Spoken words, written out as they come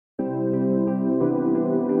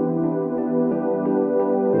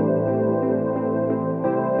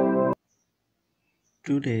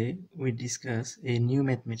Today we discuss a new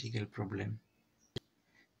mathematical problem.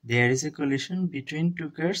 There is a collision between two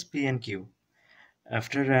cars P and Q.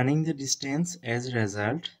 After running the distance as a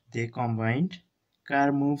result, they combined.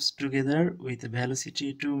 Car moves together with a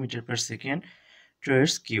velocity 2 meters per second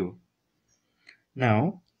towards Q.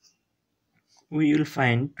 Now we will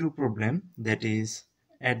find two problems, that is,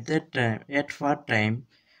 at what time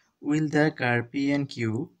will the car P and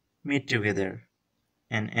Q meet together?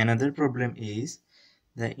 And another problem is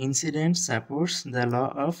the incident supports the law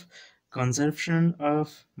of conservation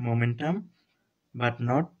of momentum but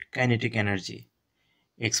not kinetic energy.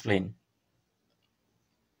 Explain.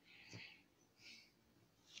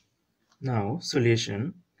 Now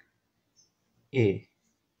solution A.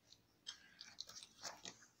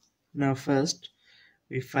 Now first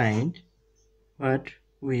we find what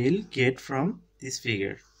we'll get from this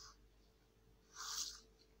figure.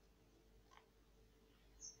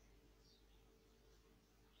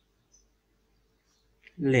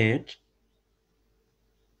 Let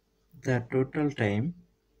the total time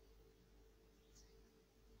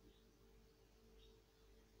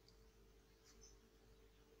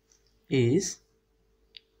is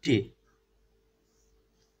t.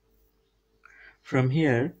 From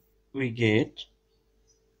here we get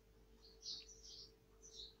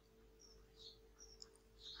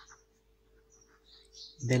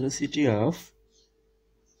velocity of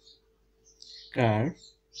car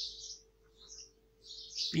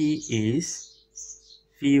P is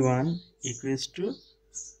V1 equals to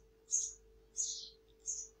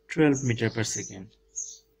 12 meters per second.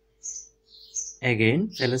 Again,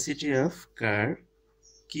 velocity of car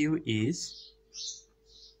Q is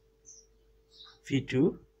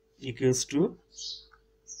V2 equals to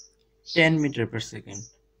 10 meters per second.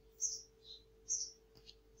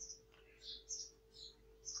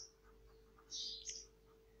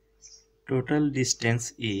 Total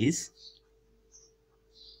distance is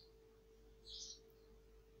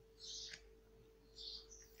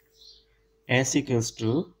S equals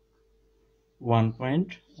to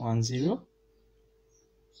 1.10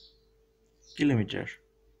 kilometer.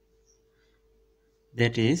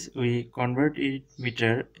 That is, we convert it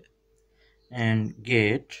meter and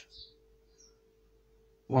get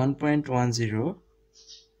 1.10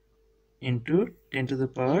 into 10 to the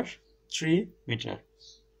power 3 meter.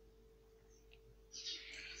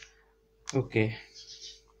 Okay,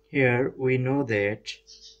 here we know that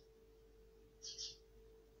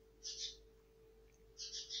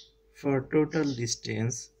for total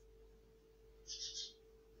distance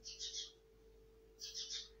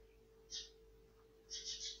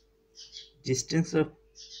of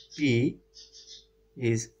P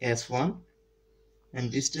is S1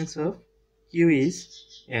 and distance of Q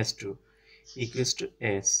is S2 equals to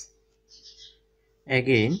S.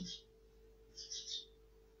 Again,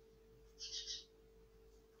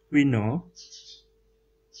 we know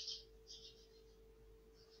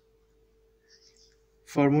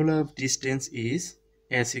formula of distance is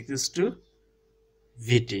S equals to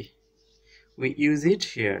Vt. We use it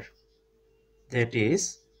here. That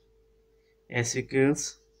is, S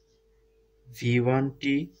equals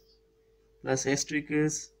V1t plus S2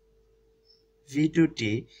 equals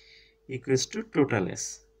V2t equals to total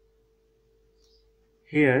S.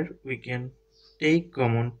 Here we can take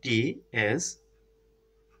common t as,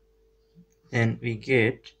 then we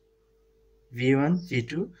get V1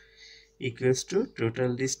 V2 equals to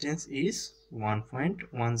total distance is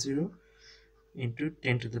 1.10 into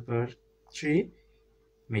 10 to the power 3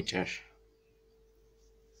 meter.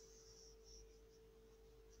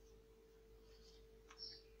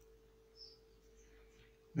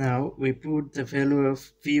 Now we put the value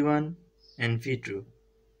of V1 and V2,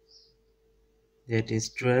 that is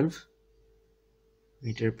 12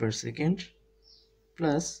 meter per second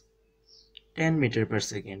plus 10 meter per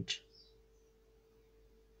second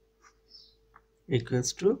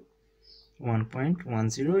equals to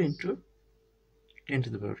 1.10 into 10 to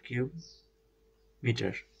the power cube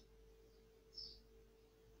meter.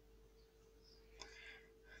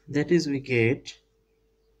 That is, we get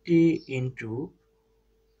t into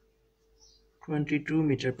 22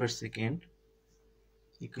 meter per second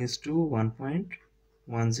equals to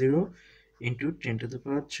 1.10 into 10 to the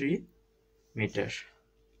power 3 meter.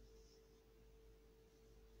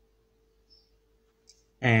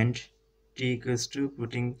 And t equals to,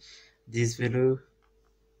 putting this value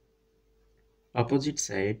opposite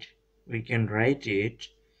side, we can write it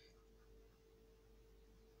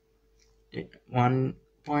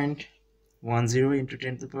 1.10 into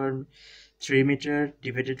 10 to the power 3 meter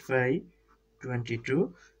divided by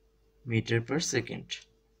 22 meter per second.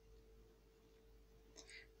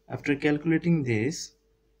 After calculating this,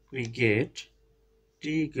 we get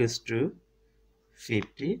t equals to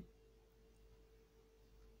 50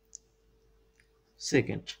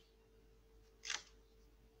 seconds.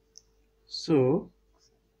 So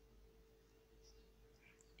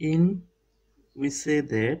we say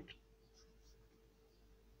that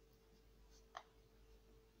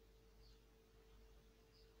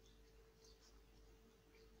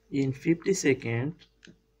in 50 seconds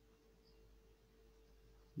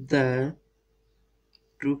the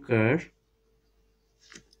two curves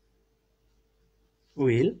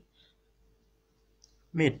will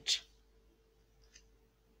meet.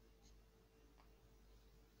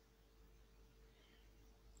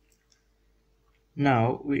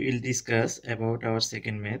 Now we will discuss about our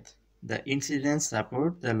second myth. The incidence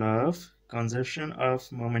support the law of conservation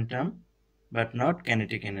of momentum but not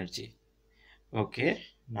kinetic energy. Okay,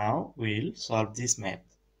 now we will solve this math.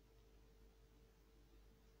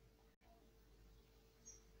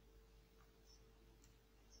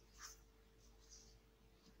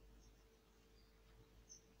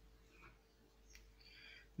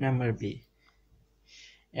 Number B.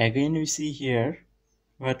 Again we see here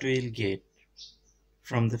what we will get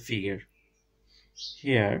from the figure.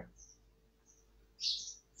 Here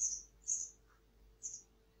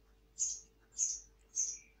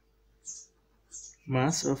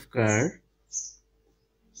mass of car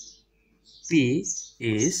P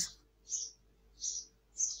is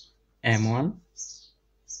M1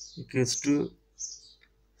 equals to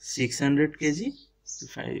 600 kg,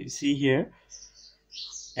 if I see here,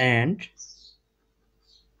 and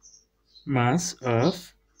mass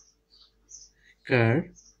of car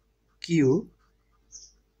Q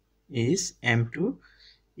is M2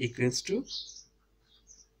 equals to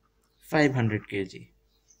 500 kg.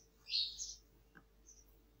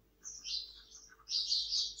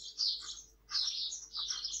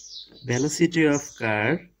 Velocity of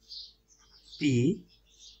car P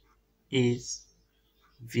is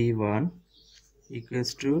V1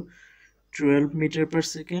 equals to 12 meter per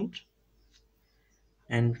second,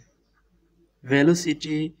 and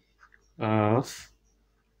velocity of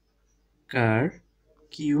car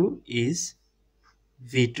Q is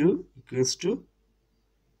V2 equals to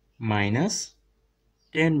minus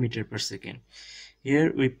 10 meter per second.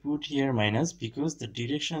 Here we put here minus because the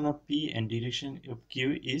direction of P and direction of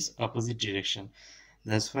Q is opposite direction.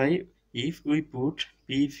 That's why if we put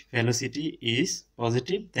P velocity is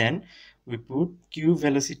positive, then we put Q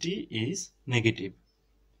velocity is negative.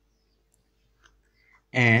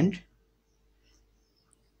 And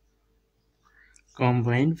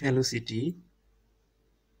combined velocity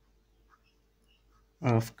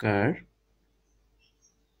of car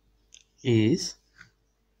is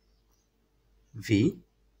V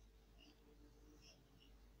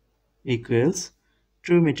equals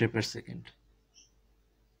 2 meter per second.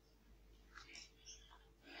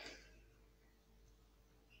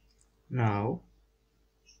 Now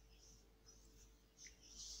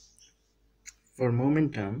for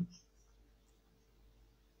momentum,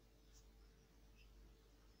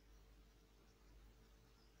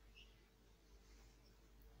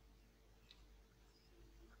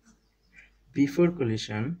 before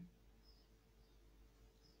collision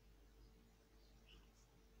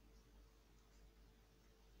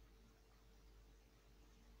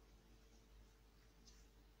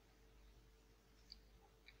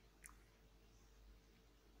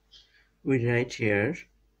we write here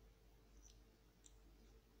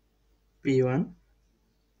P1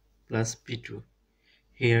 plus P2.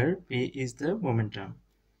 Here P is the momentum.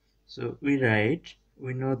 So we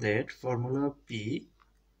know that formula P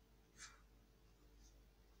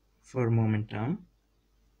for momentum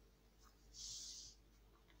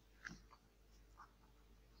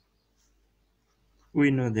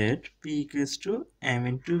we know that P equals to M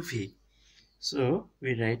into V. So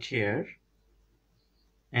we write here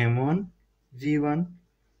M1 V1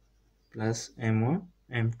 plus M1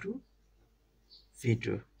 M2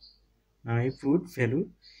 V2. Now I put value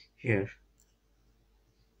here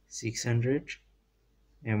 600,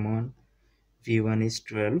 M1 V1 is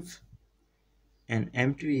 12 and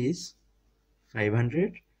M2 is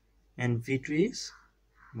 500 and V2 is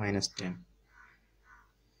minus 10.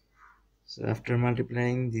 So after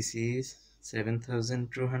multiplying, this is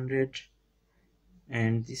 7200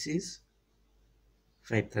 and this is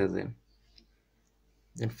 5000.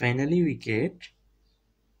 Then finally we get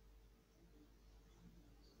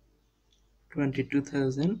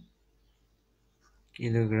 22,000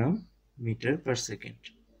 kilogram meter per second.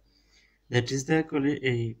 That is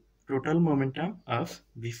the total momentum of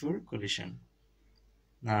before collision.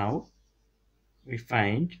 Now we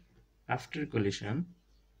find after collision.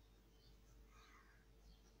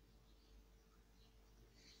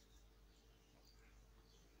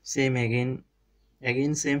 Same again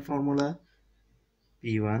same formula,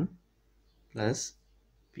 P1 plus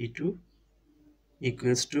P2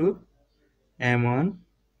 equals to M1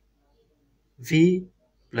 V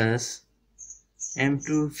plus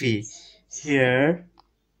M2 V. Here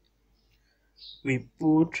we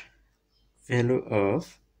put value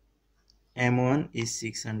of M1 is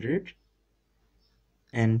 600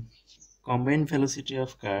 and combined velocity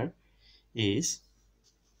of car is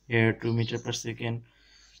here 2 meter per second.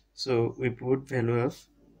 So we put value of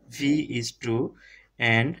V is 2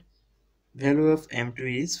 and value of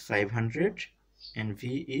M2 is 500 and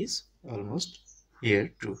V is almost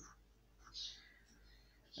here 2.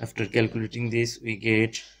 After calculating this, we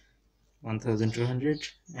get 1200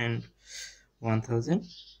 and 1000.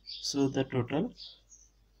 So the total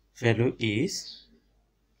value is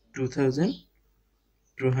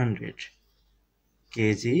 2200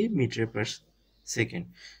 kg meter per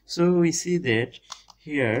second. So we see that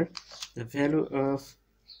here the value of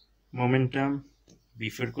momentum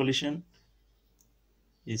before collision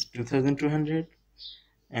is 2200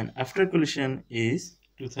 and after collision is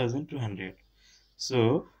 2200.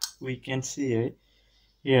 So we can see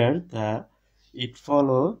here that it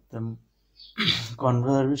follows the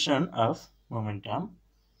conservation of momentum.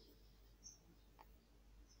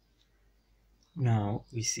 Now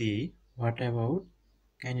we see what about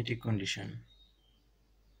kinetic condition.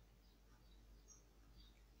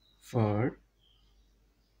 For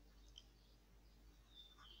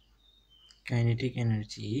kinetic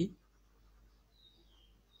energy,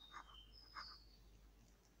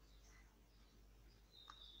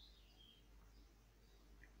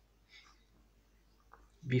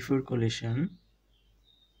 before collision,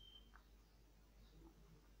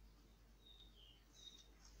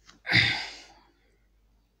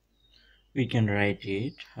 we can write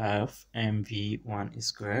it half mv1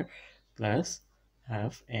 square plus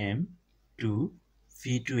half m2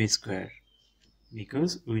 v2 square,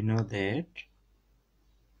 because we know that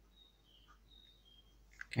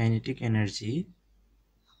kinetic energy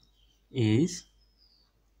is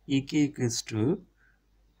ek equals to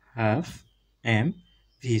half m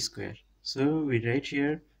v square. So we write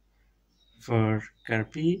here for car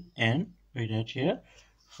P and we write here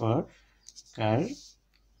for car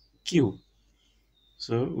Q.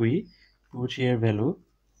 So we put here value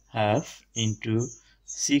half into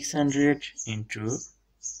 600 into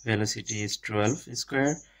velocity is 12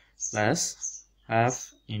 square plus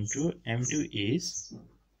half into m2 is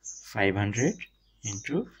 500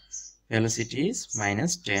 into velocity is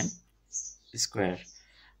minus 10 square.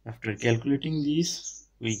 After calculating this,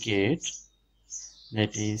 we get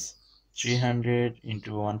that is 300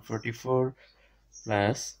 into 144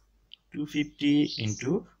 plus 250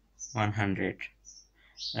 into 100.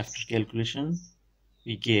 After calculation,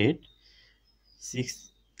 we get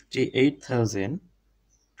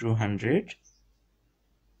 68,200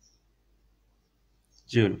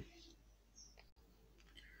 joule.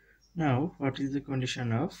 Now, what is the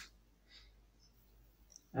condition of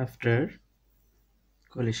after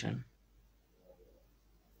collision?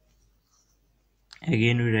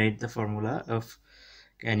 Again, we write the formula of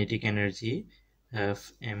kinetic energy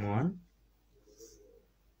of m1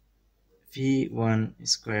 v1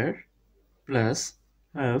 square plus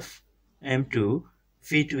half m2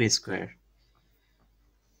 v2 square.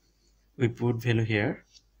 We put value here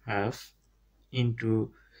half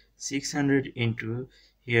into 600 into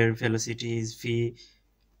here velocity is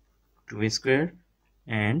v2 square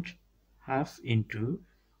and half into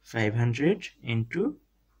 500 into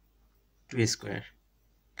 2 square,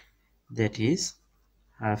 that is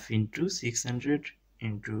half into 600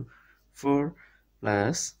 into 4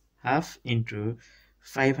 plus half into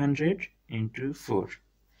 500 into 4.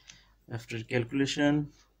 After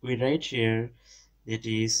calculation, we write here that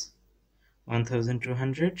is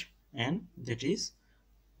 1200 and that is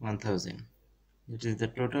 1000. That is the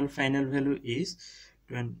total final value is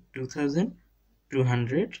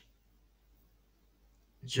 2200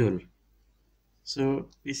 joule. So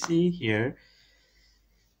we see here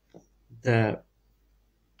the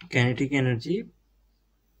kinetic energy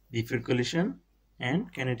before collision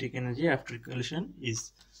and kinetic energy after collision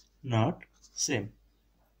is not same.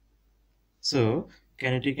 So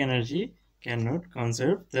kinetic energy cannot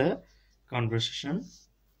conserve the conservation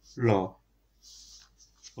law.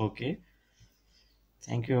 Okay,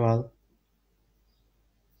 thank you all.